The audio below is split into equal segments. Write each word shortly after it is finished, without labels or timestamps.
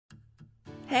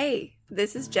Hey,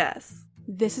 this is Jess.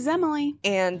 This is Emily.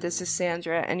 And this is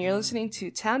Sandra, and you're listening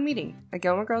to Town Meeting, a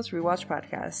Gilmore Girls rewatch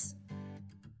podcast.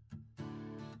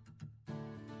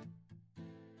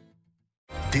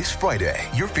 This Friday,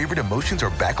 your favorite emotions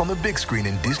are back on the big screen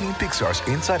in Disney and Pixar's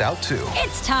Inside Out 2.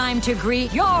 It's time to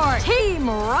greet your team,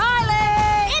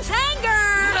 Riley! It's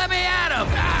anger! Let me at him!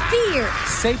 Fear!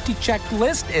 Safety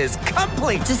checklist is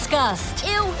complete! Disgust!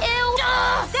 Ew, ew!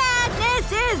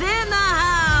 Sadness is in the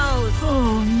house!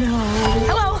 Oh, no.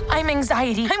 Hello, I'm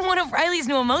anxiety. I'm one of Riley's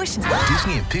new emotions.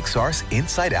 Disney and Pixar's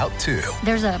Inside Out 2.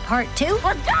 There's a part 2?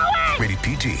 We're going! Rated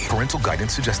PG. Parental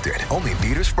guidance suggested. Only in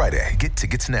theaters Friday. Get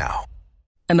tickets now.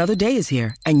 Another day is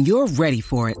here, and you're ready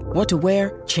for it. What to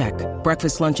wear? Check.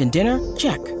 Breakfast, lunch, and dinner?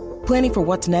 Check. Planning for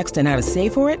what's next and how to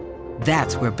save for it?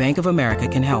 That's where Bank of America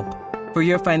can help. For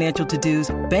your financial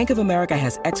to-dos, Bank of America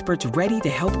has experts ready to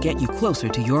help get you closer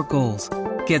to your goals.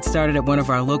 Get started at one of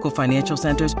our local financial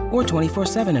centers or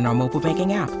 24/7 in our mobile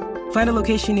banking app. Find a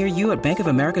location near you at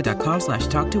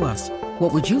bankofamerica.com/talktous.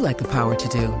 What would you like the power to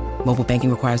do? Mobile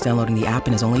banking requires downloading the app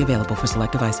and is only available for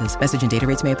select devices. Message and data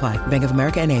rates may apply. Bank of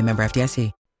America N.A., member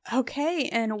FDIC. Okay,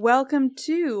 and welcome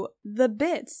to the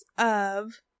bits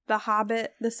of The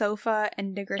Hobbit, The Sofa,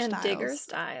 and Digger Stiles. Digger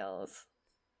Stiles.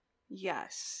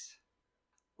 Yes.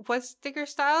 Was Digger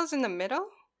Stiles in the middle?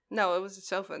 No, it was the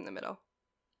sofa in the middle.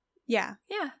 Yeah.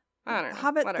 Yeah. I don't know.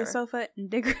 Hobbit, whatever. The Sofa, and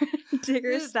Digger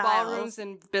Stiles. Ballrooms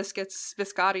and biscuits,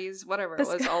 biscottis, whatever it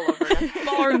was all over again.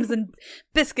 Ballrooms and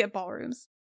biscuit ballrooms.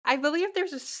 I believe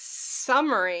there's a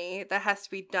summary that has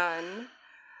to be done.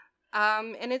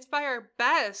 And it's by our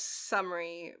best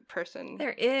summary person.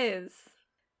 There is.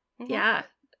 Mhm. Yeah.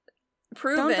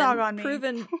 Proven. Don't dog on me.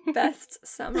 Proven best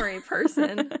summary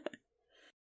person.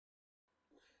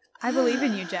 I believe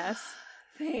in you, Jess.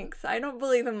 Thanks. I don't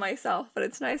believe in myself, but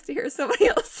it's nice to hear somebody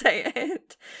else say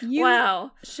it. You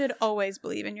Wow. should always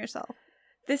believe in yourself.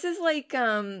 This is like,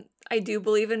 I do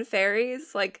believe in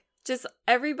fairies. Like, just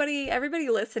everybody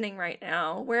listening right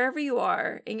now, wherever you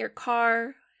are, in your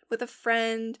car, with a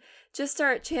friend, just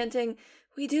start chanting,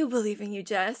 "We do believe in you,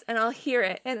 Jess," and I'll hear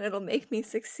it, and it'll make me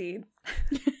succeed.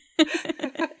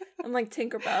 I'm like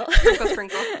Tinkerbell. Sprinkle,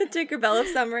 sprinkle. Tinkerbell of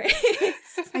summaries.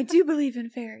 I do believe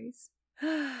in fairies.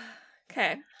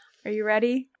 Okay. Are you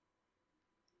ready?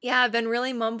 Yeah, I've been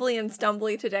really mumbly and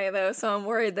stumbly today, though, so I'm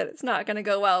worried that it's not going to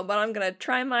go well, but I'm going to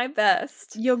try my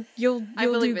best. You'll I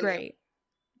believe do in great.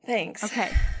 Thanks.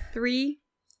 Okay. 3,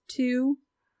 2,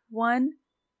 1,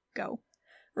 go.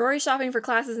 Rory shopping for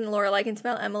classes in Lorelai can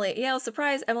smell Emily at Yale.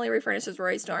 Surprise, Emily refurnishes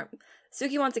Rory's dorm.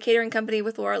 Suki wants a catering company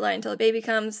with Lorelai until a baby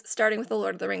comes, starting with the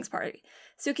Lord of the Rings party.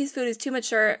 Suki's food is too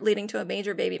mature, leading to a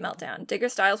major baby meltdown. Digger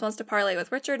Stiles wants to parlay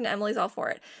with Richard, and Emily's all for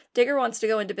it. Digger wants to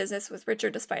go into business with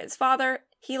Richard despite his father.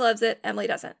 He loves it, Emily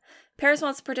doesn't. Paris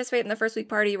wants to participate in the first week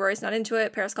party. Rory's not into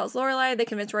it. Paris calls Lorelai. They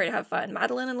convince Rory to have fun.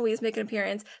 Madeline and Louise make an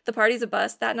appearance. The party's a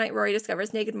bust. That night, Rory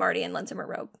discovers naked Marty and lends him her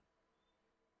robe.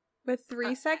 With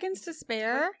 3 seconds to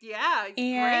spare. Yeah,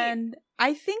 And great.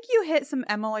 I think you hit some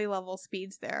Emily level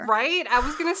speeds there. Right? I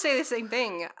was going to say the same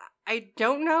thing. I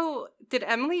don't know. Did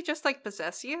Emily just,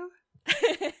 possess you?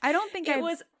 I don't think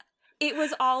It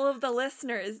was all of the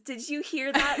listeners. Did you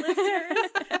hear that, listeners?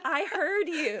 I heard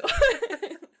you.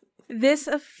 This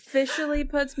officially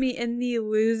puts me in the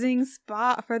losing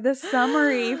spot for the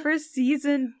summary for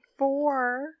season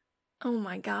 4. Oh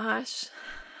my gosh.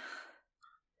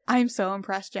 I'm so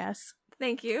impressed, Jess.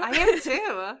 Thank you. I am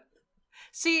too.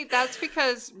 See, that's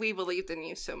because we believed in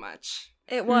you so much.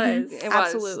 It was. It was.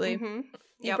 Absolutely. Mhm.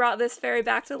 You brought this fairy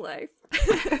back to life.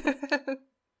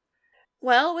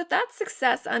 Well, with that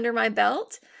success under my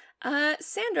belt,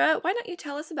 Sandra, why don't you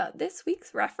tell us about this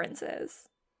week's references?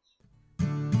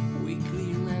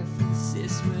 Weekly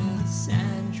references with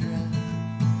Sandra.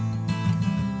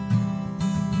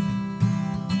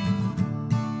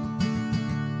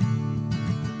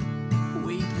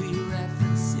 Weekly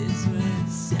references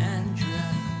with Sandra.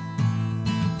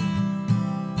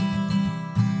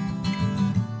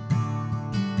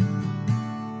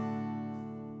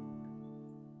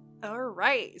 All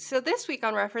right. So this week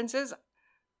on references,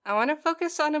 I want to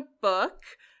focus on a book.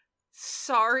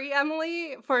 Sorry,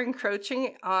 Emily, for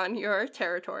encroaching on your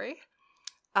territory.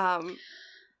 I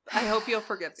hope you'll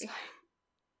forgive me.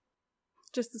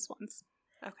 Just this once.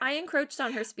 Okay. I encroached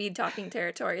on her speed talking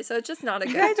territory, so it's just not a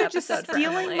You good guys are just episode for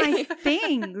stealing Emily. my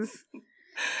things.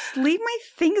 Just leave my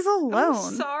things alone.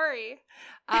 I'm sorry.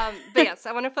 But yes,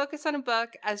 I want to focus on a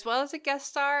book as well as a guest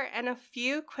star and a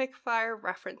few quick-fire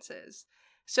references.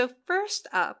 So first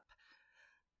up,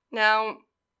 now,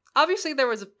 obviously there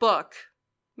was a book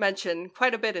mentioned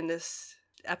quite a bit in this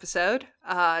episode.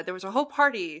 There was a whole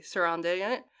party surrounding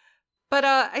it. But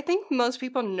I think most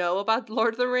people know about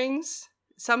Lord of the Rings,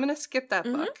 so I'm going to skip that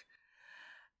book.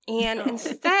 And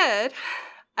instead,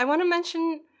 I want to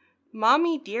mention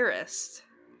Mommy Dearest,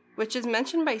 which is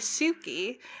mentioned by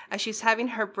Suki as she's having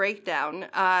her breakdown.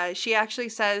 She actually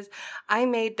says, I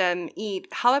made them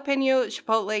eat jalapeno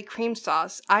chipotle cream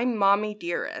sauce. I'm Mommy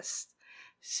Dearest.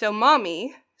 So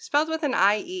Mommy, spelled with an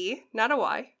I-E, not a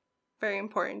Y. Very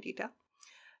important detail.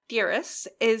 Dearest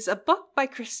is a book by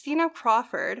Christina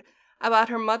Crawford about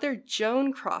her mother,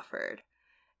 Joan Crawford.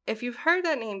 If you've heard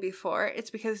that name before, it's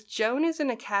because Joan is an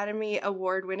Academy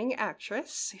Award-winning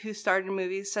actress who starred in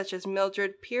movies such as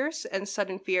Mildred Pierce and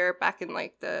Sudden Fear back in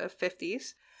like the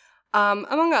 50s.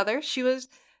 Among others, she was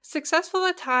successful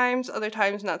at times, other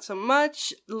times not so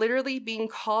much, literally being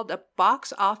called a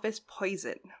box office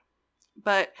poison.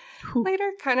 But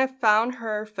later kind of found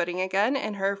her footing again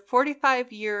in her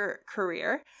 45-year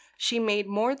career. She made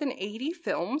more than 80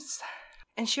 films,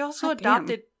 and she also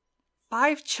adopted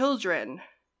 5 children.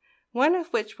 One of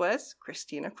which was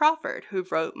Christina Crawford, who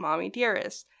wrote Mommy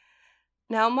Dearest.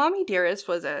 Now, Mommy Dearest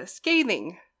was a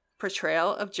scathing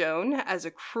portrayal of Joan as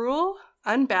a cruel,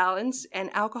 unbalanced, and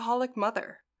alcoholic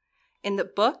mother. In the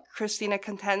book, Christina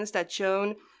contends that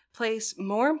Joan placed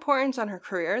more importance on her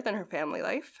career than her family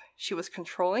life. She was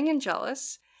controlling and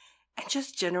jealous, and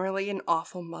just generally an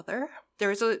awful mother.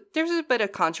 There's a bit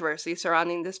of controversy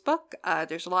surrounding this book.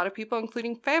 There's a lot of people,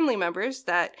 including family members,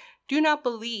 that do not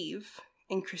believe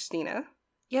in Christina.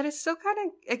 Yet it's still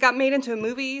it got made into a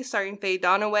movie starring Faye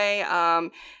Dunaway.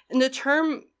 And the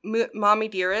term Mommy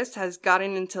Dearest has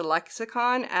gotten into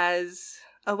lexicon as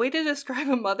a way to describe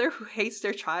a mother who hates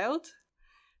their child.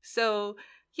 So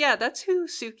yeah, that's who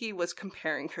Suki was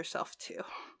comparing herself to.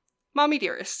 Mommy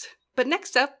Dearest. But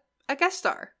next up, a guest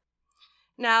star.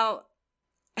 Now,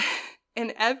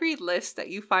 in every list that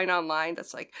you find online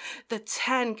that's like the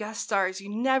 10 guest stars you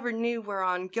never knew were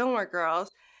on Gilmore Girls,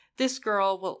 this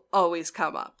girl will always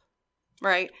come up,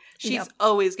 right? She's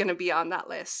always going to be on that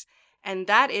list. And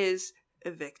that is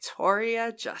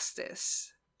Victoria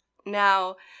Justice.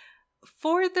 Now,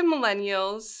 for the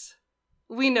millennials,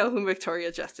 we know who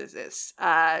Victoria Justice is.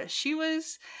 She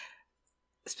was,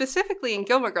 specifically in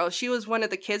Gilmore Girls, she was one of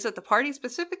the kids at the party,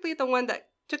 specifically the one that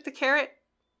took the carrot,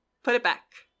 put it back.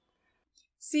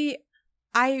 See,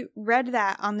 I read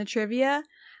that on the trivia,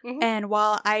 and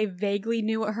while I vaguely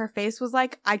knew what her face was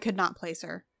like, I could not place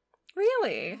her.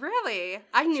 Really? Really?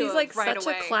 I knew She's like right such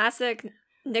away. a classic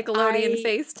Nickelodeon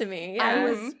face to me.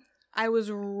 Yeah. I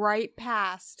was right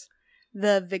past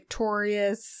the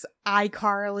Victorious,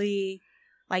 iCarly,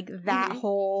 like that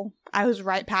whole. I was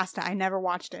right past it. I never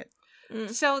watched it.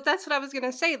 So that's what I was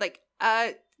gonna say. Like,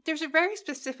 there's a very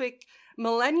specific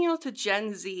millennial to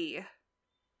Gen Z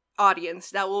audience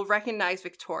that will recognize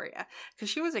Victoria because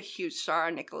she was a huge star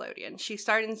on Nickelodeon. She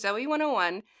starred in Zoe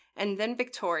 101 and then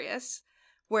Victorious,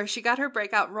 where she got her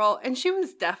breakout role, and she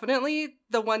was definitely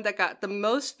the one that got the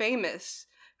most famous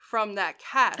from that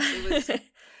cast. It was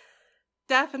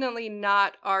definitely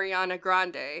not Ariana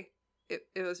Grande. It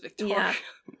was Victoria.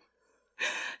 Yeah.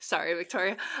 Sorry,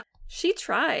 Victoria. She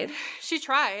tried. She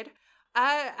tried.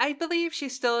 I believe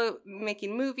she's still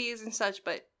making movies and such,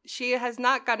 but she has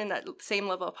not gotten that same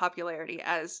level of popularity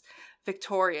as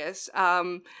Victorious.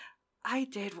 I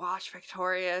did watch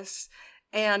Victorious,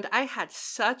 and I had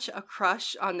such a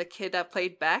crush on the kid that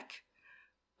played Beck.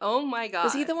 Oh my god.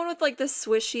 Was he the one with like the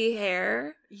swishy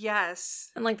hair? Yes.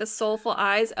 And like the soulful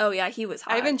eyes? Oh yeah, he was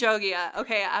hot. Ivan Jogia.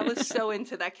 Okay, I was so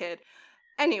into that kid.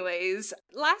 Anyways,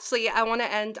 lastly, I want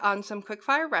to end on some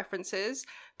quickfire references.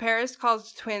 Paris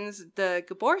calls twins the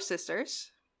Gabor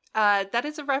sisters. That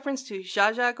is a reference to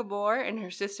Zsa Zsa Gabor and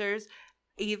her sisters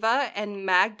Eva and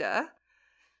Magda.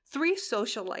 3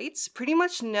 socialites, pretty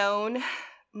much known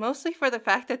mostly for the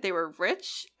fact that they were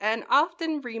rich and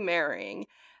often remarrying.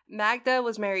 Magda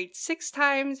was married 6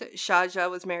 times, Zsa Zsa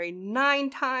was married 9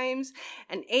 times,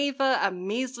 and Eva a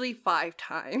measly 5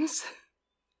 times.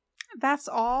 That's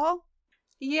all?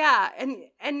 Yeah,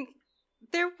 and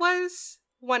there was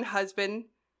one husband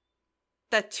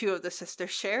that 2 of the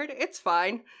sisters shared. It's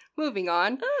fine. Moving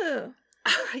on. Oh.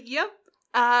 Yep.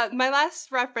 My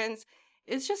last reference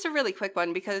is just a really quick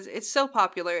one because it's so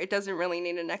popular, it doesn't really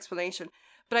need an explanation.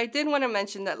 But I did want to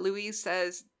mention that Louise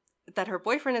says that her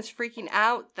boyfriend is freaking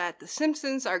out that The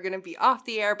Simpsons are going to be off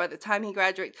the air by the time he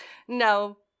graduates.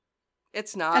 No,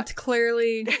 it's not. That's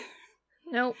clearly...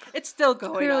 Nope. It's still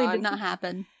going clearly on. Did not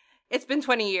happen. It's been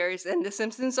 20 years and The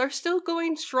Simpsons are still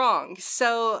going strong.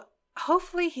 So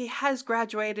hopefully he has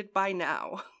graduated by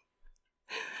now.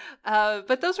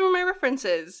 But those were my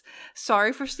references.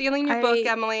 Sorry for stealing your book,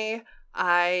 Emily.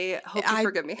 I hope you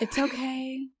forgive me. It's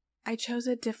okay. I chose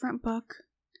a different book.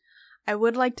 I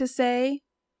would like to say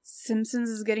Simpsons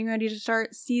is getting ready to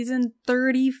start season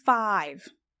 35.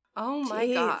 Oh my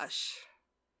Jeez. gosh.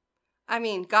 I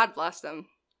mean, God bless them.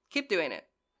 Keep doing it.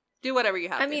 Do whatever you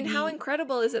have I to. mean, how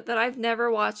incredible is it that I've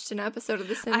never watched an episode of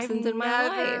The Simpsons in my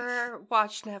life? I've never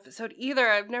watched an episode either.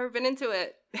 I've never been into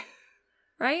it.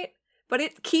 Right? But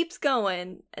it keeps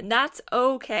going, and that's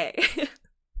okay.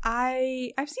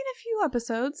 I've seen a few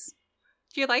episodes.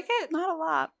 Do you like it? Not a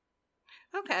lot.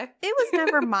 Okay. It was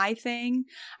never my thing.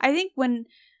 I think when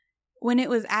it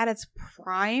was at its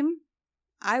prime,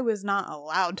 I was not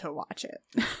allowed to watch it.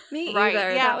 Me Right,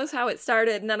 either. yeah. That was how it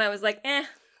started, and then I was like,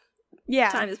 Yeah.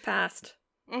 time has passed.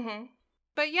 Mm-hmm.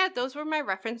 But yeah, those were my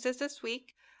references this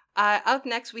week. Up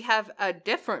next, we have a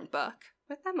different book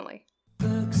with Emily.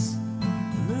 Books,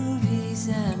 movies,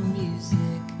 and music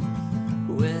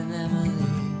with Emily.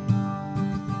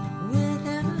 With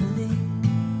Emily.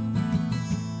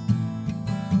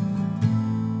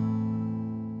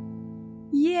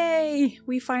 Yay!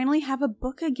 We finally have a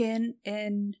book again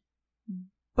in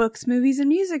books, movies, and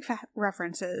music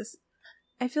references.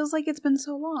 It feels like it's been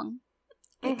so long.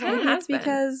 It Mhm. kind of Maybe has it's been.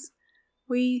 because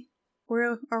we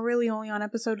are really only on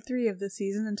episode 3 of this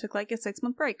season and took like a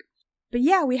 6-month break. But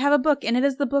yeah, we have a book, and it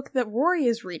is the book that Rory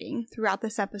is reading throughout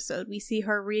this episode. We see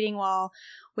her reading while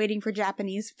waiting for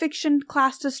Japanese fiction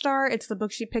class to start. It's the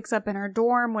book she picks up in her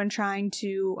dorm when trying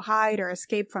to hide or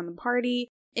escape from the party.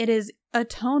 It is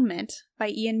Atonement by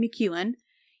Ian McEwan.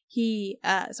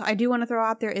 So I do want to throw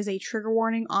out there is a trigger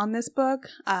warning on this book.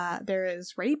 There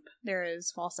is rape, there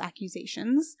is false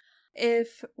accusations.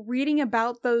 If reading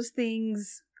about those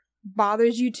things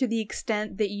bothers you to the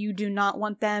extent that you do not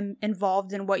want them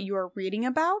involved in what you are reading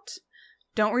about,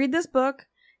 don't read this book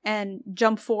and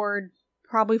jump forward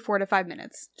probably 4 to 5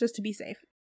 minutes, just to be safe.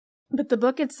 But the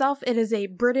book itself, it is a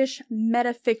British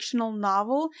metafictional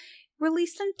novel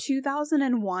released in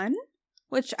 2001,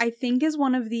 which I think is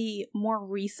one of the more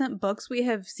recent books we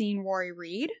have seen Rory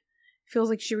read. Feels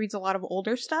like she reads a lot of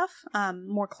older stuff,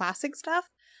 more classic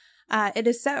stuff. It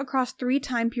is set across 3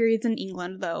 time periods in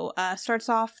England, though. Starts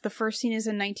off, the first scene is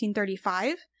in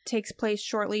 1935. Takes place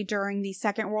shortly during the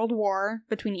Second World War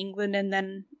between England and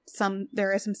then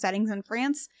there are some settings in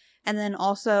France. And then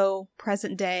also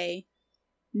present day,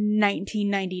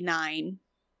 1999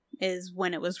 is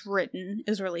when it was written. It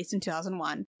was released in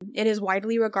 2001. It is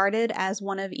widely regarded as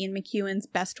one of Ian McEwan's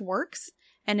best works,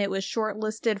 and it was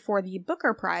shortlisted for the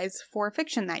Booker Prize for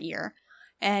fiction that year.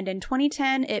 And in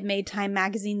 2010, it made Time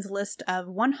Magazine's list of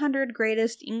 100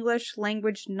 greatest English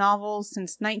language novels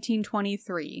since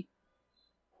 1923.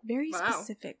 Very Wow.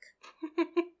 specific.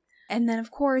 And then,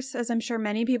 of course, as I'm sure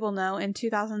many people know, in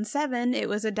 2007, it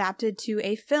was adapted to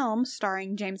a film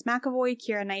starring James McAvoy,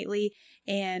 Keira Knightley,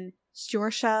 and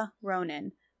Saoirse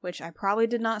Ronan, which I probably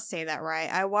did not say that right.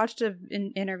 I watched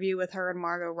an interview with her and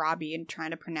Margot Robbie and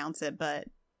trying to pronounce it, but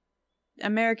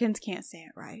Americans can't say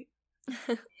it right.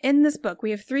 In this book,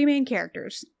 we have 3 main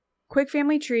characters. Quick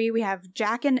family tree, we have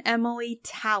Jack and Emily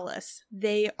Tallis.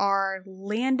 They are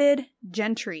landed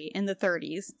gentry in the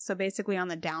 30s, so basically on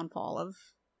the downfall of,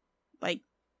 like,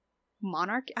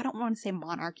 monarchy? I don't want to say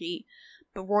monarchy,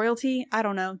 but royalty? I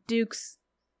don't know. Dukes,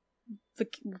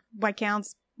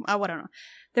 viscounts, I don't know.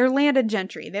 They're landed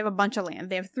gentry. They have a bunch of land.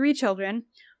 They have 3 children.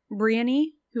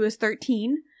 Briony, who is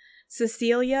 13.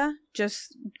 Cecilia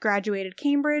just graduated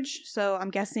Cambridge, so I'm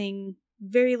guessing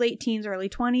very late teens, early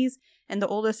 20s. And the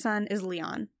oldest son is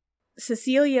Leon.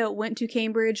 Cecilia went to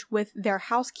Cambridge with their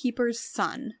housekeeper's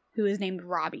son, who is named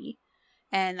Robbie.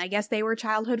 And I guess they were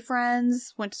childhood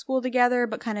friends, went to school together,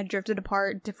 but kind of drifted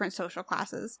apart, different social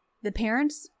classes. The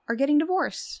parents are getting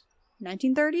divorced.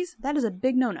 1930s, that is a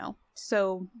big no-no.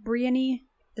 So Briony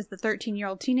is the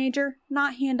 13-year-old teenager,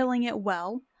 not handling it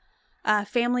well.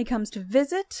 Family comes to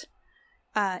visit.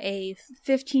 A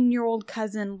 15-year-old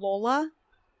cousin, Lola,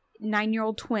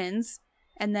 9-year-old twins.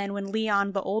 And then when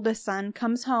Leon, the oldest son,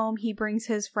 comes home, he brings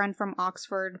his friend from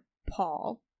Oxford,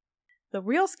 Paul. The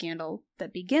real scandal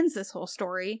that begins this whole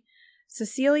story,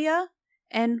 Cecilia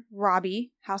and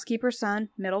Robbie, housekeeper's son,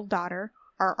 middle daughter,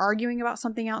 are arguing about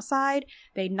something outside.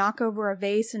 They knock over a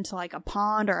vase into like a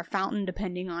pond or a fountain,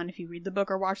 depending on if you read the book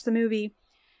or watch the movie.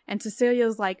 And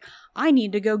Cecilia's like, I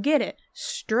need to go get it.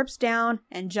 Strips down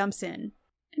and jumps in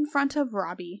front of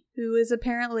Robbie, who is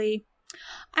apparently,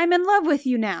 I'm in love with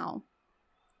you now.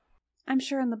 I'm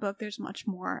sure in the book there's much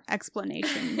more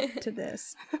explanation to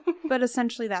this, but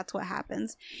essentially that's what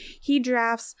happens. He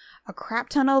drafts a crap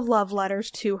ton of love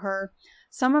letters to her,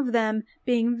 some of them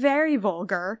being very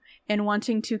vulgar and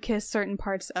wanting to kiss certain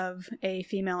parts of a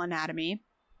female anatomy.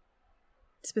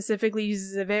 specifically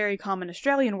uses a very common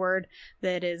Australian word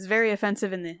that is very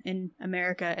offensive in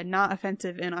America and not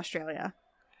offensive in Australia.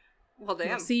 Well, damn.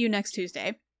 We'll see you next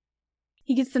Tuesday.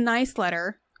 He gets the nice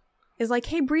letter, is like,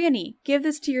 hey, Brienne, give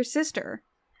this to your sister.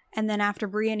 And then after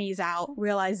Brienne's out,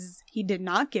 realizes he did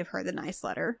not give her the nice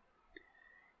letter.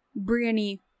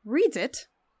 Brienne reads it,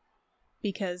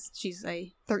 because she's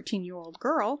a 13-year-old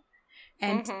girl,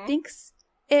 and thinks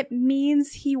it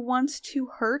means he wants to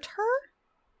hurt her,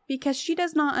 because she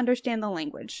does not understand the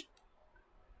language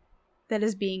that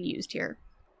is being used here.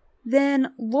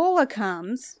 Then Lola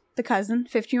comes, the cousin,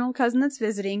 15-year-old cousin that's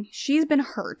visiting. She's been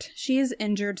hurt. She is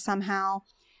injured somehow.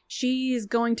 She's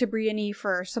going to Brienne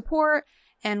for support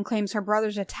and claims her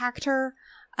brothers attacked her.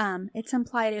 It's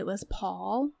implied it was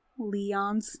Paul,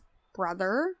 Leon's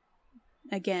brother.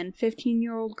 Again,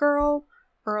 15-year-old girl,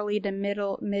 early to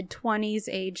mid-20s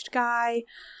aged guy.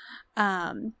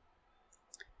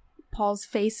 Paul's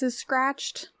face is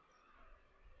scratched.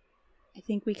 I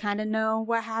think we kind of know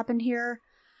what happened here.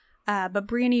 But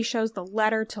Brienne shows the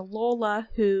letter to Lola,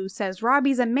 who says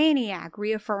Robbie's a maniac,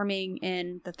 reaffirming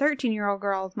in the 13-year-old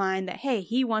girl's mind that, hey,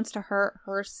 he wants to hurt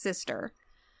her sister.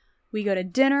 We go to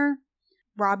dinner.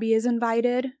 Robbie is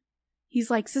invited. He's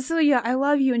like, Cecilia, I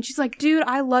love you. And she's like, dude,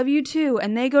 I love you too.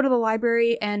 And they go to the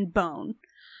library and bone.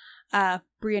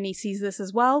 Brienne sees this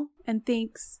as well and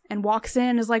thinks, and walks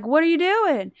in, is like, what are you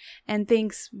doing? And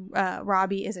thinks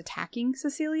Robbie is attacking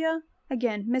Cecilia.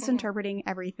 Again, misinterpreting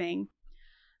everything.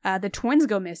 The twins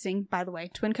go missing, by the way.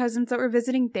 Twin cousins that were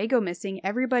visiting, they go missing.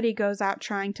 Everybody goes out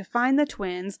trying to find the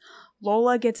twins.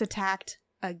 Lola gets attacked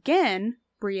again.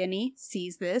 Brienne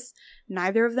sees this.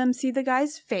 Neither of them see the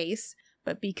guy's face,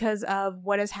 but because of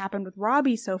what has happened with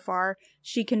Robbie so far,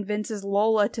 she convinces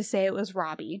Lola to say it was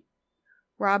Robbie.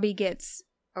 Robbie gets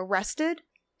arrested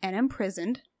and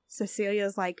imprisoned.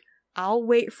 Cecilia's like, I'll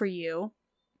wait for you.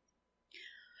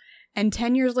 And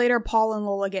 10 years later, Paul and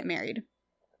Lola get married.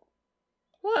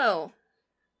 Whoa.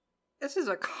 This is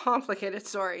a complicated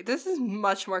story. This is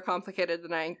much more complicated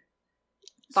than I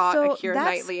thought So a Keira that's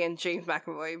Knightley and James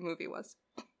McAvoy movie was.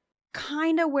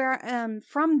 kind of where,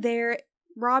 from there,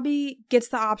 Robbie gets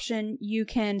the option, you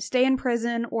can stay in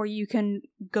prison or you can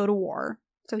go to war.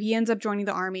 So he ends up joining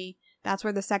the army. That's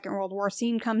where the Second World War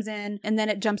scene comes in. And then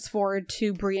it jumps forward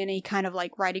to Brienne kind of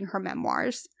like writing her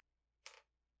memoirs.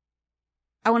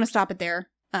 I want to stop it there.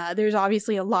 There's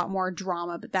obviously a lot more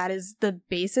drama, but that is the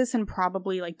basis and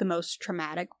probably like the most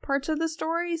traumatic parts of the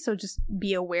story. So just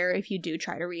be aware if you do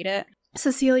try to read it.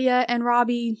 Cecilia and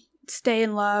Robbie stay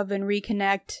in love and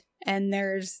reconnect. And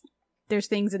there's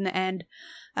things in the end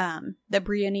that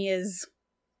Brienne is...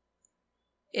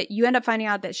 you end up finding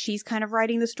out that she's kind of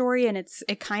writing the story, and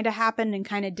it kind of happened and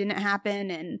kind of didn't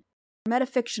happen, and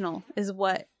metafictional is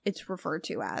what it's referred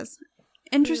to as.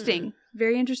 Interesting.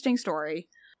 Very interesting story.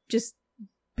 Just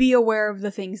be aware of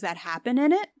the things that happen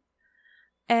in it.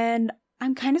 And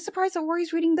I'm kind of surprised that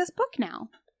Rory's reading this book now.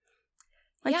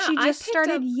 Like, Yeah, she I just picked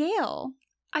started up- Yale.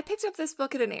 I picked up this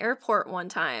book at an airport one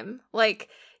time. Like,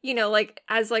 you know, like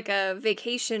as like a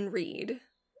vacation read.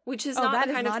 Which is not that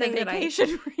the is kind of not thing a that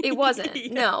vacation read. It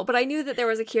wasn't, no. But I knew that there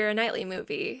was a Keira Knightley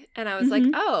movie. And I was like,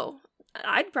 oh,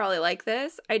 I'd probably like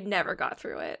this. I'd never got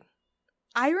through it.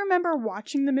 I remember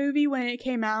watching the movie when it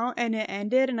came out and it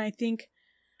ended, and it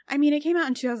came out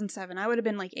in 2007. I would have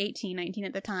been like 18, 19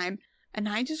 at the time. And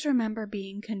I just remember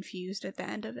being confused at the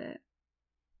end of it.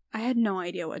 I had no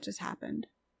idea what just happened.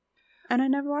 And I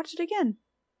never watched it again.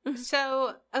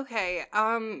 So, okay,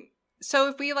 so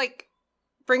if we, like,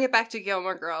 bring it back to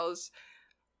Gilmore Girls,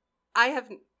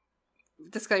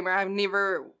 disclaimer, I've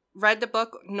never read the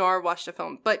book nor watched the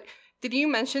film, but did you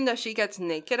mention that she gets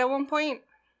naked at one point?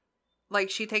 Like,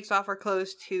 she takes off her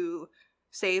clothes to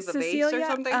save a vase or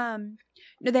something?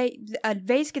 A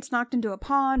vase gets knocked into a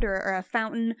pond or a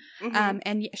fountain,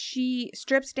 and she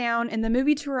strips down. In the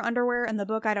movie to her underwear, in the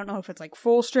book, I don't know if it's like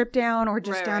full strip down or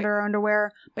just down to her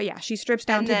underwear, but yeah, she strips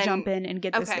down to jump in and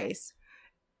get this vase.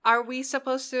 Are we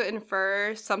supposed to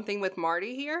infer something with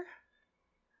Marty here?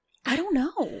 I don't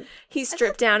know. He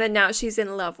stripped down and now she's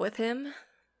in love with him.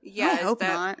 Yeah, I hope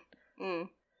not.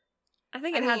 I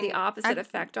think it had the opposite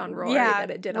effect on Rory yeah,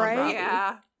 that it did right? on Robbie.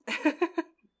 Yeah.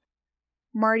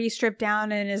 Marty stripped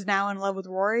down and is now in love with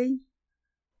Rory.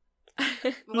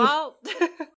 Well,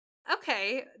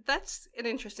 okay, that's an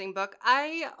interesting book.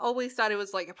 I always thought it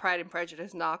was like a Pride and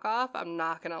Prejudice knockoff. I'm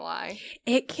not gonna lie.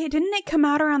 Didn't it come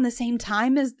out around the same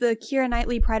time as the Keira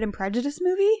Knightley Pride and Prejudice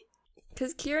movie?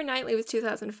 Because Keira Knightley was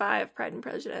 2005, Pride and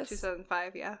Prejudice.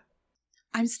 2005, yeah.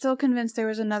 I'm still convinced there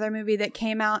was another movie that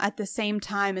came out at the same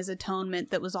time as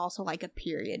Atonement that was also like a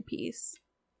period piece.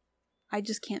 I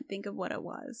just can't think of what it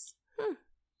was.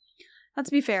 let's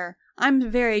be fair.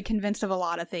 I'm very convinced of a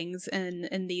lot of things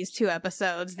in these 2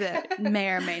 episodes that may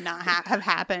or may not have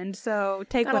happened. So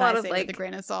take Got what a lot I of, say like, with a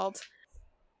grain of salt.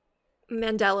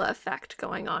 Mandela effect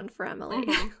going on for Emily.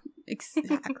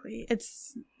 Exactly.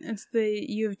 It's the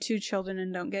you have 2 children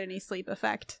and don't get any sleep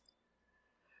effect.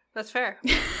 That's fair.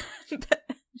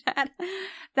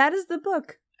 that is the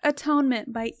book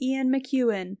Atonement by Ian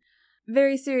McEwan.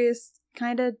 Very serious,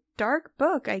 kind of dark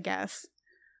book, I guess.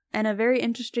 And a very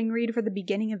interesting read for the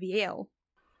beginning of Yale.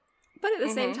 But at the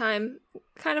same time,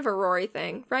 kind of a Rory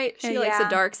thing, right? She likes a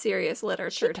dark, serious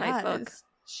literature type book.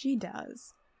 She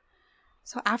does.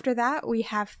 So after that, we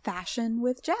have Fashion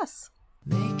with Jess.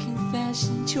 Making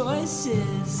fashion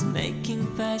choices, making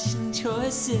fashion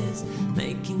choices,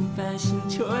 making fashion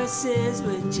choices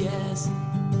with Jess.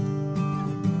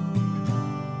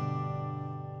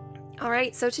 All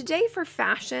right, so today for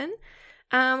fashion,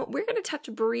 we're going to touch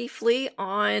briefly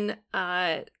on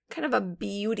kind of a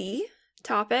beauty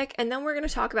topic, and then we're going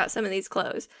to talk about some of these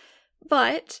clothes.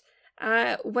 But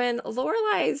when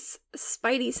Lorelai's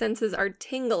spidey senses are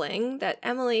tingling that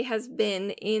Emily has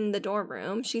been in the dorm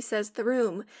room, she says, "The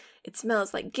room, it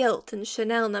smells like guilt and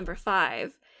Chanel No.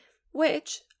 5,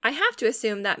 which I have to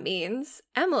assume that means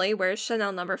Emily wears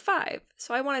Chanel No. 5.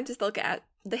 So I wanted to look at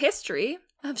the history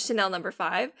of Chanel No.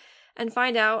 5 and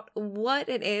find out what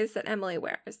it is that Emily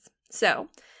wears. So,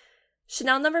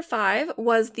 Chanel No. 5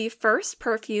 was the first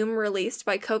perfume released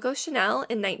by Coco Chanel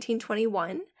in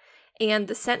 1921, and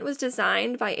the scent was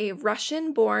designed by a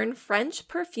Russian-born French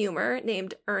perfumer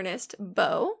named Ernest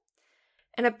Beau.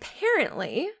 And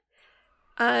apparently,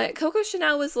 Coco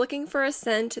Chanel was looking for a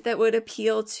scent that would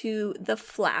appeal to the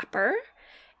flapper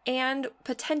and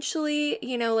potentially,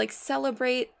 like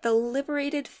celebrate the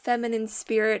liberated feminine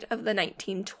spirit of the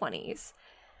 1920s.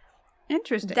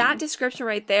 Interesting. That description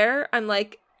right there, I'm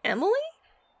like, Emily?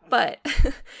 But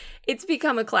it's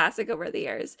become a classic over the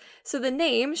years. So the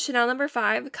name Chanel No.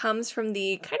 5 comes from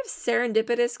the kind of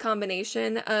serendipitous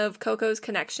combination of Coco's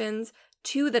connections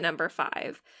to the number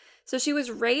 5. So she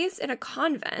was raised in a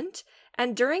convent,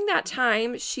 and during that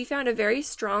time, she found a very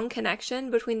strong connection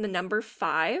between the number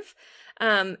 5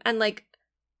 and like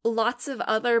lots of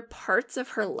other parts of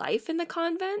her life in the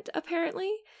convent,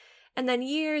 apparently. And then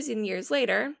years and years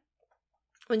later,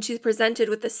 when she's presented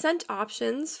with the scent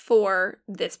options for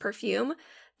this perfume,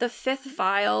 the 5th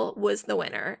vial was the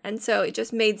winner. And so it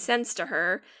just made sense to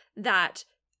her that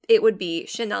it would be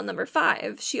Chanel No.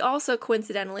 5. She also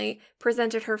coincidentally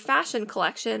presented her fashion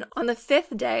collection on the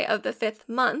 5th day of the 5th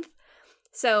month.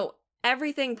 So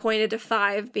everything pointed to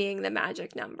 5 being the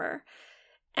magic number.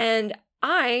 And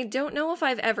I don't know if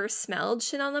I've ever smelled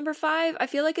Chanel No. 5. I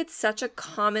feel like it's such a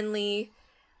commonly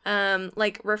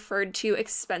referred to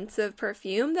expensive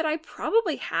perfume that I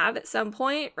probably have at some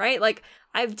point, right? Like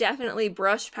I've definitely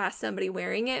brushed past somebody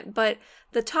wearing it, but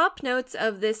the top notes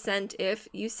of this scent, if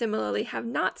you similarly have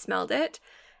not smelled it,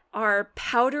 are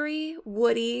powdery,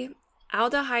 woody,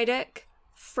 aldehydic,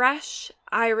 fresh,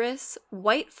 iris,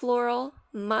 white floral,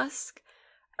 musk,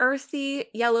 earthy,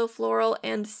 yellow floral,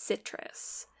 and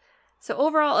citrus. So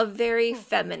overall, a very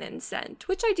feminine scent,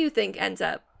 which I do think ends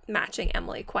up matching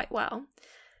Emily quite well.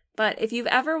 But if you've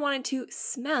ever wanted to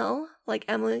smell like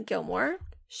Emily Gilmore,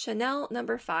 Chanel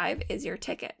No. 5 is your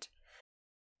ticket.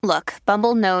 Look,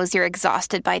 Bumble knows you're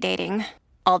exhausted by dating.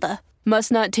 All the,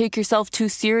 must not take yourself too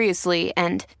seriously,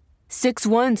 and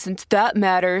 6'1" since that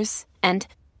matters, and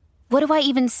what do I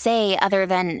even say other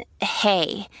than,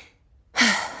 hey?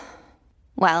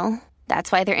 Well,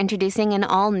 that's why they're introducing an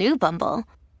all-new Bumble,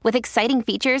 with exciting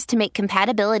features to make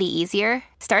compatibility easier,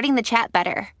 starting the chat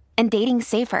better, and dating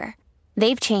safer.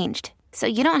 They've changed, so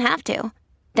you don't have to.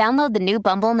 Download the new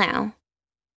Bumble now.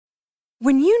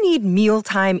 When you need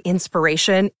mealtime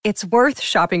inspiration, it's worth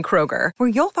shopping Kroger, where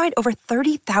you'll find over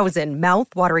 30,000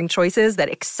 mouth-watering choices that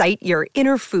excite your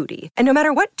inner foodie. And no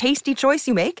matter what tasty choice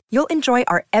you make, you'll enjoy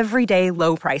our everyday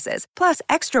low prices, plus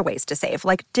extra ways to save,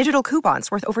 like digital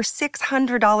coupons worth over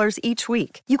 $600 each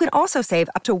week. You can also save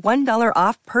up to $1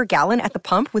 off per gallon at the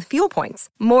pump with fuel points.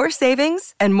 More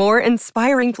savings and more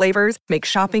inspiring flavors make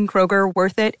shopping Kroger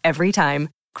worth it every time.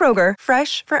 Kroger,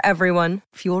 fresh for everyone.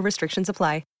 Fuel restrictions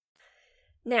apply.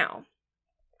 Now,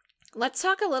 let's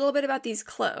talk a little bit about these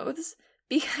clothes,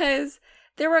 because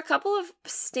there were a couple of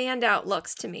standout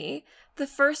looks to me. The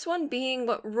first one being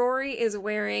what Rory is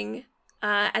wearing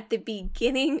at the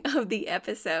beginning of the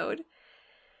episode,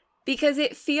 because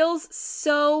it feels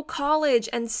so college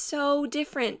and so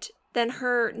different than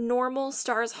her normal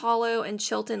Stars Hollow and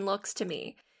Chilton looks to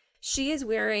me. She is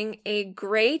wearing a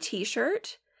gray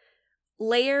t-shirt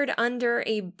layered under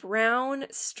a brown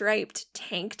striped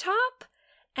tank top.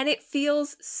 And it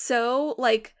feels so,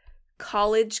 like,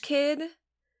 college kid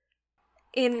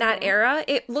in that era.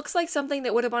 It looks like something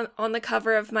that would have been on the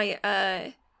cover of my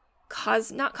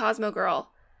not Cosmo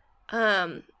Girl.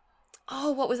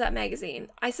 What was that magazine?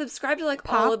 I subscribed to like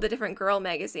all of the different girl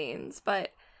magazines,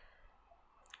 but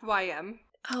YM.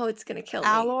 Oh, it's gonna kill me.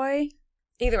 Alloy.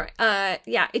 Either way.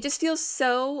 Yeah, it just feels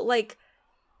so like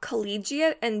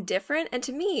collegiate and different, and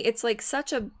to me it's like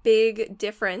such a big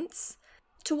difference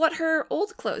to what her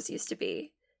old clothes used to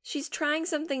be. She's trying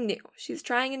something new. She's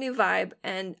trying a new vibe,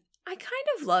 and I kind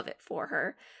of love it for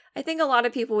her. I think a lot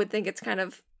of people would think it's kind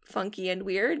of funky and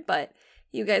weird, but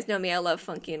you guys know me, I love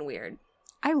funky and weird.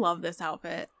 I love this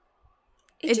outfit.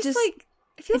 It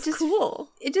feels cool.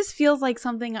 It just feels like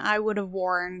something I would have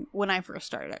worn when I first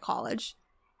started at college.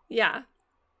 Yeah.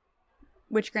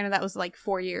 Which, granted, that was like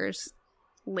 4 years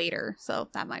later, so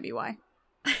that might be why.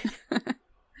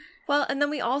 Well, and then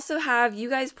we also have, you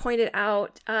guys pointed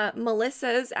out,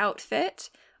 Melissa's outfit,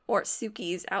 or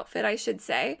Suki's outfit, I should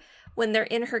say, when they're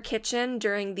in her kitchen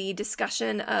during the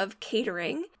discussion of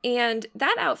catering. And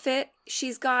that outfit,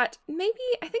 she's got maybe,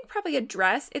 I think probably a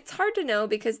dress. It's hard to know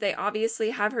because they obviously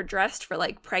have her dressed for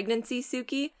like pregnancy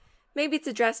Suki. Maybe it's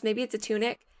a dress, maybe it's a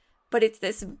tunic, but it's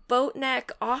this boat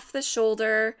neck off the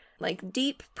shoulder, like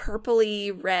deep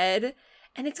purpley red.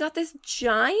 And it's got this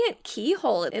giant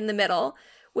keyhole in the middle,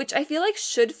 which I feel like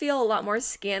should feel a lot more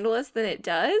scandalous than it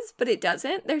does, but it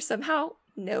doesn't. There's somehow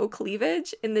no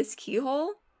cleavage in this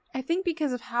keyhole. I think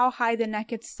because of how high the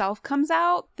neck itself comes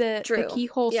out, the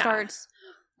keyhole starts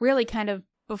really kind of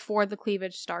before the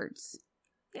cleavage starts.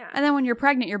 Yeah. And then when you're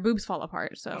pregnant, your boobs fall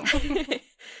apart, so.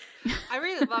 I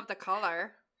really love the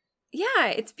color. Yeah,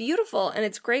 it's beautiful, and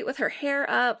it's great with her hair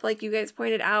up, like you guys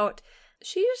pointed out.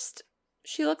 She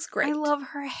looks great. I love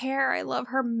her hair. I love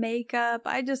her makeup.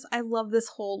 I love this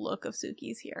whole look of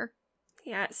Suki's here.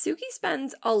 Yeah, Suki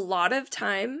spends a lot of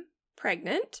time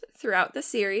pregnant throughout the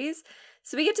series,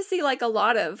 so we get to see like a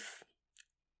lot of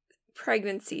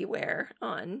pregnancy wear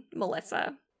on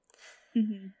Melissa.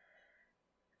 Mm-hmm.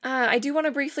 I do want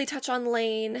to briefly touch on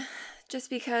Lane, just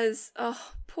because,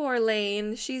 oh, poor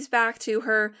Lane. She's back to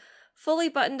her fully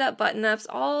buttoned up button-ups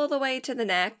all the way to the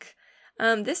neck.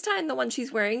 This time the one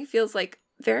she's wearing feels like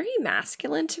very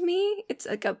masculine to me. It's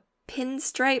like a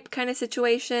pinstripe kind of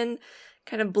situation,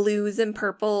 kind of blues and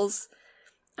purples.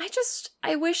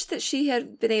 I wish that she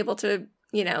had been able to,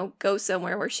 go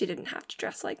somewhere where she didn't have to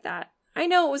dress like that. I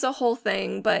know it was a whole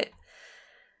thing, but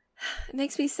it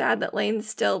makes me sad that Lane's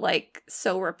still like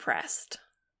so repressed.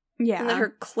 Yeah. And that her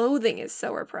clothing is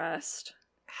so repressed.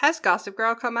 Has Gossip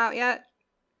Girl come out yet?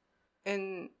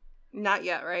 Not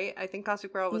yet, right? I think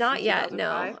Gossip Girl was not yet, 2005.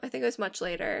 no. I think it was much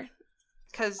later.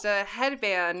 Because the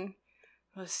headband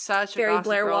was such very a Gossip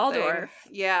Blair Girl Waldorf.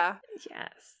 thing. Yeah.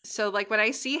 Yes. So, like, when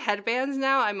I see headbands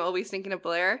now, I'm always thinking of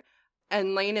Blair.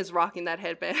 And Lane is rocking that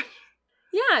headband.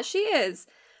 Yeah, she is.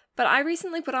 But I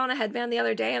recently put on a headband the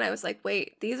other day, and I was like,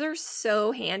 wait, these are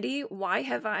so handy. Why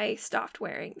have I stopped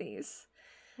wearing these?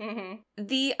 Mm-hmm.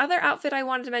 The other outfit I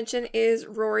wanted to mention is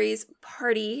Rory's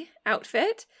party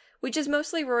outfit, which is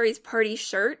mostly Rory's party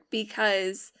shirt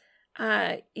because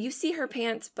you see her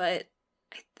pants, but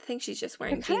I think she's just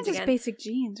wearing They're jeans kind of just again. basic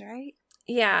jeans, right?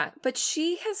 Yeah, but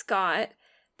she has got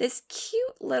this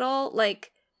cute little,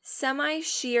 like,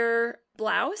 semi-sheer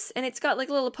blouse, and it's got, like,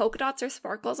 little polka dots or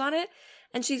sparkles on it,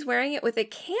 and she's wearing it with a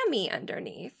cami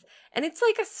underneath. And it's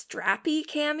like a strappy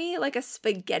cami, like a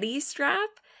spaghetti strap.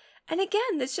 And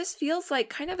again, this just feels like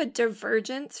kind of a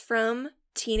divergence from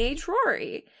teenage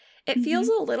Rory. It feels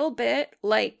a little bit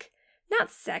like,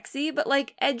 not sexy, but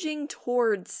like edging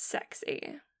towards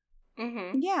sexy.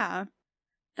 Mm-hmm. Yeah.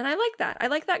 And I like that. I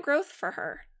like that growth for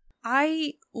her.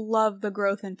 I love the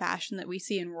growth in fashion that we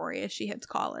see in Rory as she hits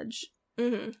college.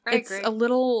 Mm-hmm. I agree.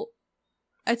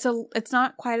 It's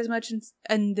not quite as much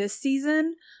in this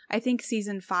season. I think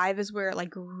season 5 is where it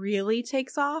like really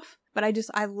takes off. But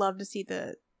I love to see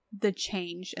the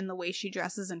change in the way she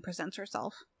dresses and presents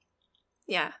herself.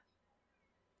 Yeah.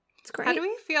 It's great. How do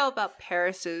we feel about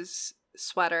Paris's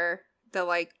sweater? The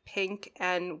like pink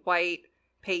and white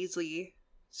paisley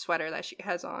sweater that she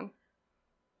has on.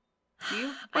 Do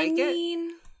you like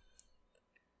it?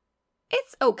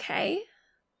 It's okay.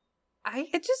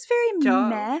 It's just very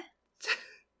meh.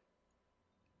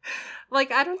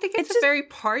 Like, I don't think it's just very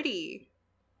party.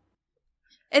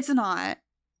 It's not.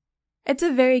 It's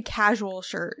a very casual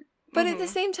shirt. But at the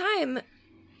same time,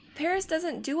 Paris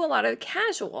doesn't do a lot of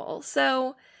casual,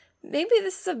 so maybe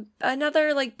this is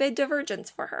another, like, big divergence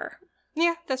for her.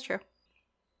 Yeah, that's true.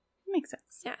 Makes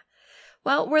sense. Yeah.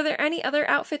 Well, were there any other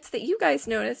outfits that you guys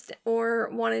noticed or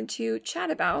wanted to chat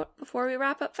about before we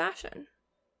wrap up fashion?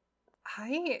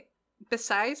 I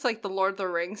besides like the Lord of the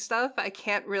Rings stuff, I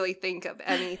can't really think of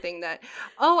anything that.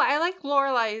 Oh, I like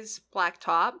Lorelai's black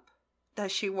top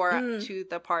that she wore to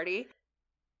the party.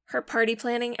 Her party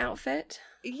planning outfit.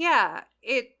 Yeah,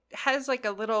 it has like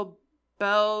a little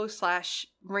bow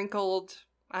 / wrinkled,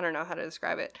 I don't know how to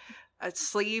describe it, a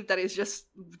sleeve that is just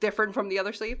different from the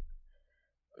other sleeve.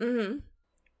 Mm-hmm.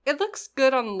 It looks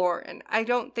good on Lauren. I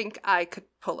don't think I could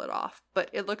pull it off, but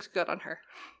it looks good on her.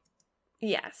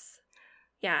 Yes.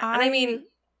 Yeah, and I mean...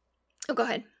 Oh, go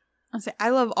ahead. I'll say, I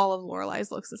love all of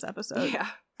Lorelai's looks this episode. Yeah.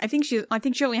 I think she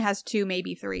only has 2,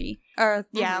 maybe 3. Or,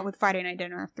 with Friday Night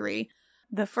Dinner, 3.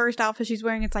 The first outfit she's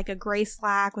wearing, it's like a gray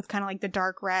slack with kind of like the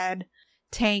dark red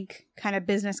tank, kind of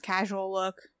business casual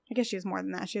look. I guess she has more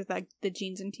than that. She has like the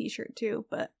jeans and t-shirt too,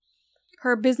 but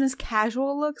her business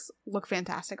casual looks look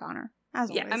fantastic on her. As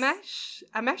always.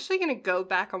 I'm actually going to go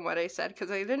back on what I said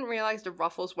because I didn't realize the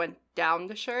ruffles went down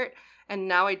the shirt, and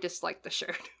now I dislike the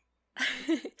shirt.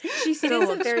 She still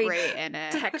looks very great in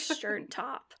it. Textured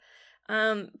top.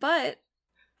 But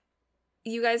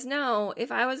you guys know,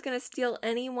 if I was going to steal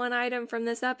any one item from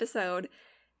this episode,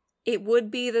 it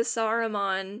would be the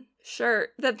Saruman shirt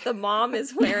that the mom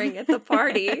is wearing at the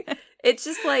party. It's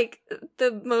just like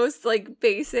the most like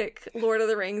basic Lord of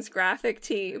the Rings graphic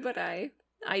tee, but I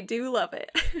do love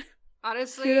it.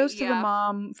 Honestly, kudos to the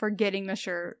mom for getting the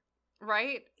shirt.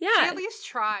 Right? Yeah. She at least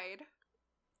tried.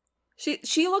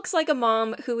 She looks like a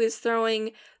mom who is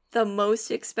throwing the most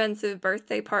expensive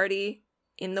birthday party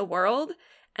in the world,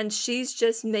 and she's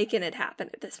just making it happen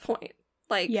at this point.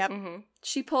 Like,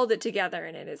 she pulled it together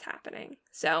and it is happening.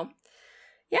 So,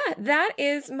 yeah, that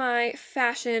is my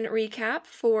fashion recap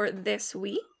for this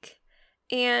week.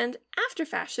 And after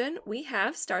fashion, we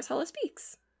have Stars Hollow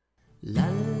Speaks. La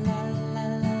la la la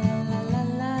la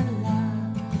la la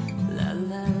la la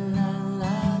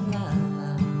la.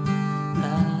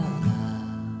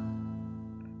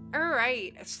 All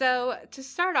right. So to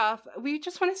start off, we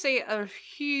just want to say a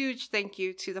huge thank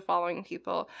you to the following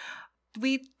people.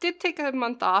 We did take a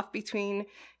month off between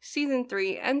season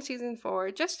 3 and season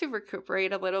 4 just to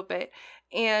recuperate a little bit.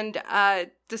 And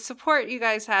the support you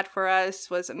guys had for us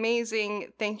was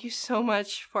amazing. Thank you so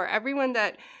much for everyone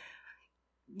that,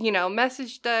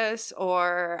 messaged us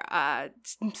or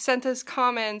sent us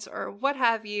comments or what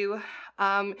have you.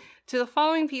 To the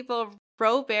following people: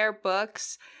 Robert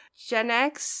Books, Jenny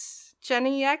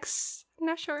X, I'm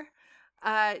not sure,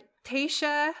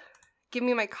 Tasha, Give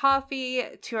Me My Coffee,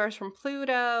 2 Hours from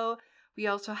Pluto. We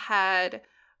also had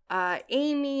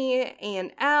Amy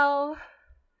and Elle,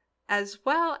 as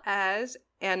well as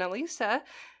Annalisa.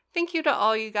 Thank you to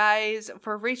all you guys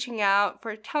for reaching out,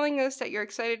 for telling us that you're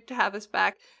excited to have us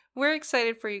back. We're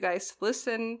excited for you guys to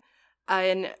listen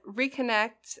and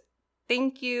reconnect.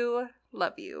 Thank you.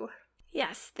 Love you.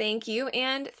 Yes, thank you.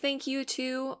 And thank you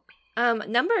to a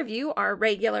number of you are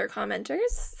regular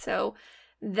commenters, so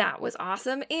that was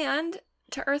awesome. And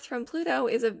to Earth from Pluto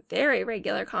is a very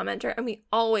regular commenter, and we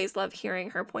always love hearing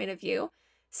her point of view.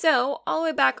 So, all the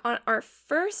way back on our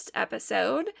first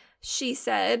episode, she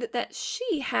said that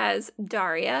she has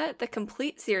Daria, the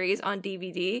complete series, on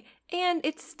DVD, and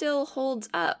it still holds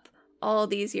up all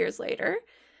these years later.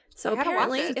 So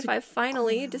apparently, if I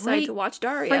finally decide to watch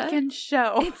Daria, freaking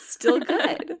show, it's still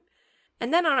good.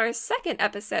 And then on our second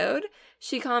episode,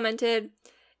 she commented,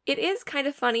 "It is kind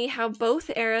of funny how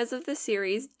both eras of the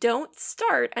series don't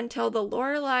start until the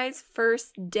Lorelai's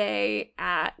first day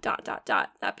at ...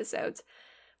 episodes.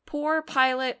 Poor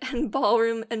Pilot and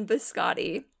Ballroom and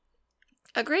Biscotti."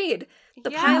 Agreed.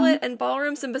 The Pilot and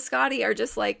Ballrooms and Biscotti are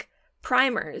just like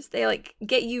primers. They like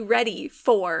get you ready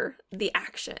for the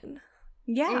action.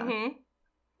 Yeah. Mm-hmm.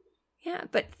 Yeah,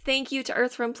 but thank you to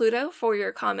Earth from Pluto for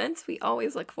your comments. We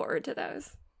always look forward to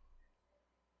those.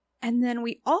 And then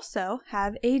we also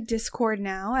have a Discord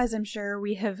now, as I'm sure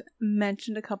we have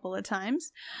mentioned a couple of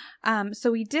times.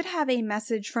 So we did have a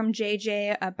message from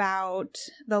JJ about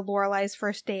the Lorelai's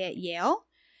first day at Yale.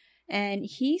 And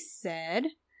he said,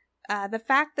 the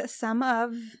fact that some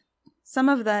of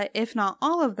the, if not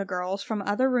all of the girls from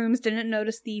other rooms didn't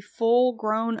notice the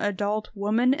full-grown adult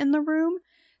woman in the room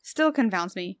still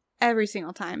confounds me every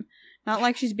single time. Not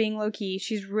like she's being low-key,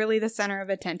 she's really the center of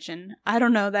attention. I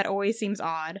don't know, that always seems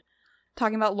odd.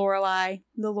 Talking about Lorelai,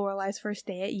 the Lorelai's first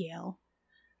day at Yale.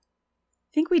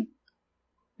 I think we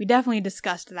definitely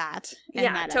discussed that in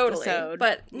that episode.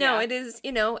 But no, it is,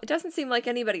 it doesn't seem like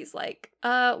anybody's like,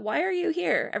 why are you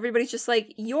here? Everybody's just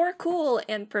like, you're cool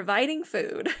and providing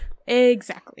food.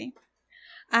 Exactly.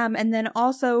 And then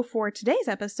also for today's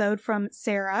episode from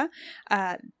Sarah,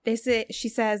 she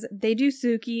says, they do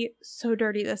Suki so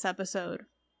dirty this episode.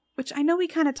 Which I know we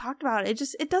kind of talked about.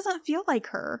 It doesn't feel like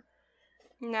her.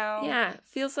 No. Yeah,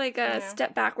 feels like a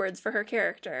step backwards for her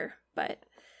character. But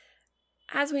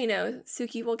as we know,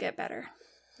 Suki will get better.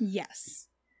 Yes.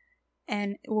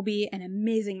 And will be an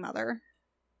amazing mother.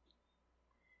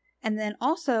 And then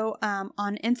also,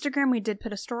 on Instagram, we did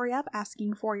put a story up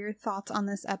asking for your thoughts on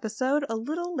this episode. A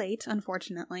little late,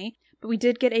 unfortunately. But we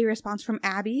did get a response from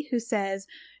Abby, who says,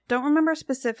 "Don't remember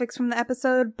specifics from the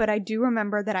episode, but I do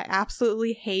remember that I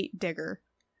absolutely hate Digger."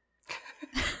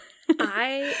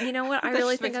 You know what? I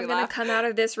really think I'm going to come out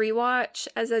of this rewatch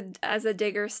as a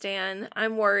Digger stan.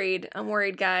 I'm worried. I'm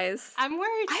worried, guys. I'm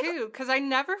worried too, because I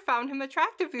never found him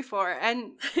attractive before.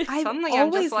 And I've suddenly always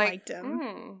I'm just like, liked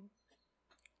him.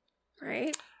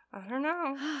 Right? I don't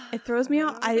know. It throws me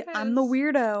off. I'm the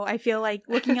weirdo. I feel like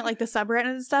looking at like the subreddit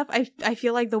and stuff, I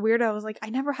feel like the weirdo. I was like, I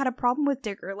never had a problem with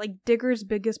Digger. Like, Digger's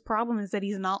biggest problem is that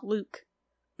he's not Luke.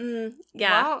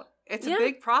 Yeah. Well, it's a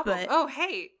big problem. But... Oh,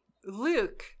 hey,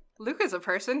 Luke. Luke is a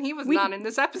person. He was not in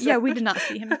this episode. Yeah, we did not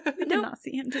see him. We did not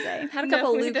see him today. Had a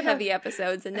couple Luke-heavy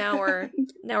episodes, and now we're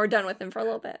done with him for a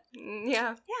little bit.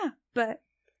 Yeah. Yeah, but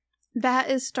that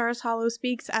is Stars Hollow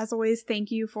Speaks. As always, thank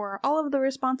you for all of the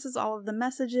responses, all of the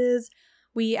messages.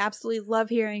 We absolutely love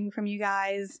hearing from you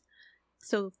guys.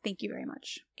 So thank you very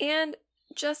much. And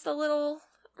just a little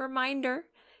reminder,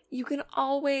 you can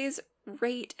always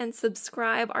rate and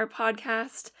subscribe our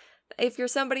podcast. If you're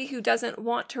somebody who doesn't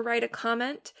want to write a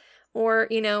comment or,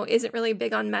 isn't really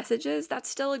big on messages, that's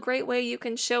still a great way you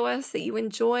can show us that you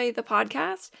enjoy the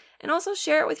podcast and also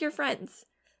share it with your friends.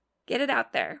 Get it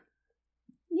out there.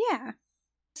 Yeah.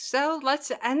 So let's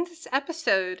end this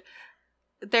episode.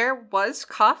 There was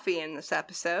coffee in this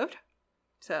episode,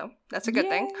 so that's a good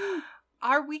thing.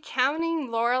 Are we counting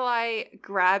Lorelai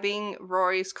grabbing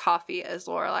Rory's coffee as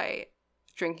Lorelai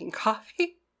drinking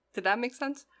coffee? Did that make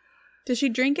sense? Does she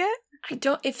drink it?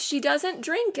 If she doesn't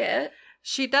drink it.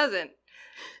 She doesn't.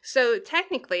 So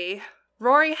technically,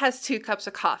 Rory has 2 cups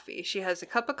of coffee. She has a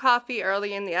cup of coffee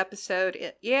early in the episode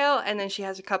at Yale, and then she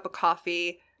has a cup of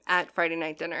coffee at Friday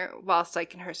night dinner while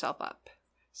psyching herself up.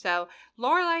 So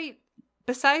Lorelai,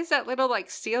 besides that little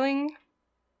stealing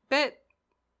bit,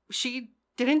 she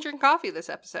didn't drink coffee this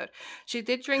episode. She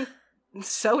did drink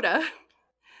soda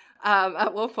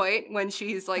at one point when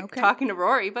she's talking to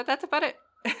Rory, but that's about it.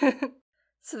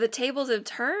 So the tables have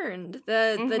turned.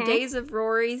 The days of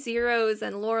Rory 0s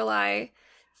and Lorelai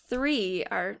 3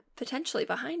 are potentially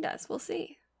behind us. We'll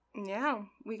see. Yeah,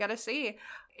 we gotta see.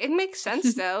 It makes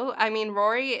sense though. I mean,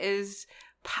 Rory is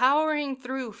powering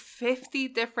through 50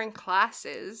 different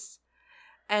classes,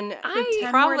 and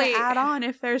probably add on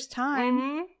if there's time.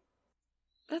 Mm-hmm.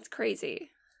 That's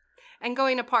crazy. And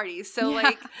going to parties, so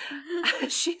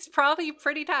she's probably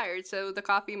pretty tired. So the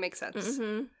coffee makes sense.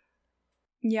 Mm-hmm.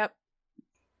 Yep.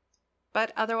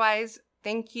 But otherwise,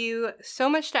 thank you so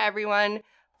much to everyone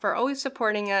for always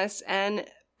supporting us and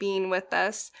being with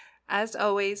us. As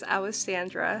always, I was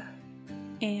Sandra.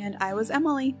 And I was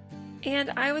Emily. And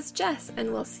I was Jess,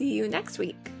 and we'll see you next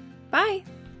week. Bye.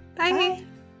 Bye. Bye.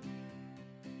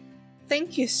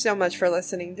 Thank you so much for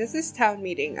listening. This is Town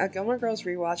Meeting, a Gilmore Girls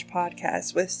Rewatch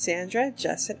podcast with Sandra,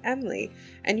 Jess, and Emily.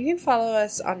 And you can follow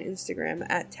us on Instagram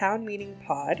at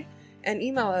townmeetingpod. And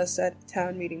email us at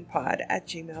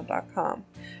townmeetingpod@gmail.com.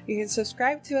 You can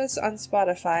subscribe to us on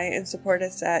Spotify and support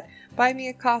us at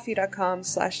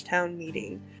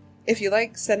buymeacoffee.com/townmeeting. If you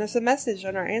like, send us a message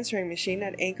on our answering machine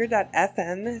at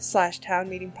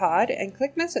anchor.fm/townmeetingpod and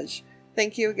click message.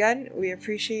 Thank you again. We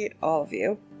appreciate all of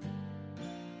you.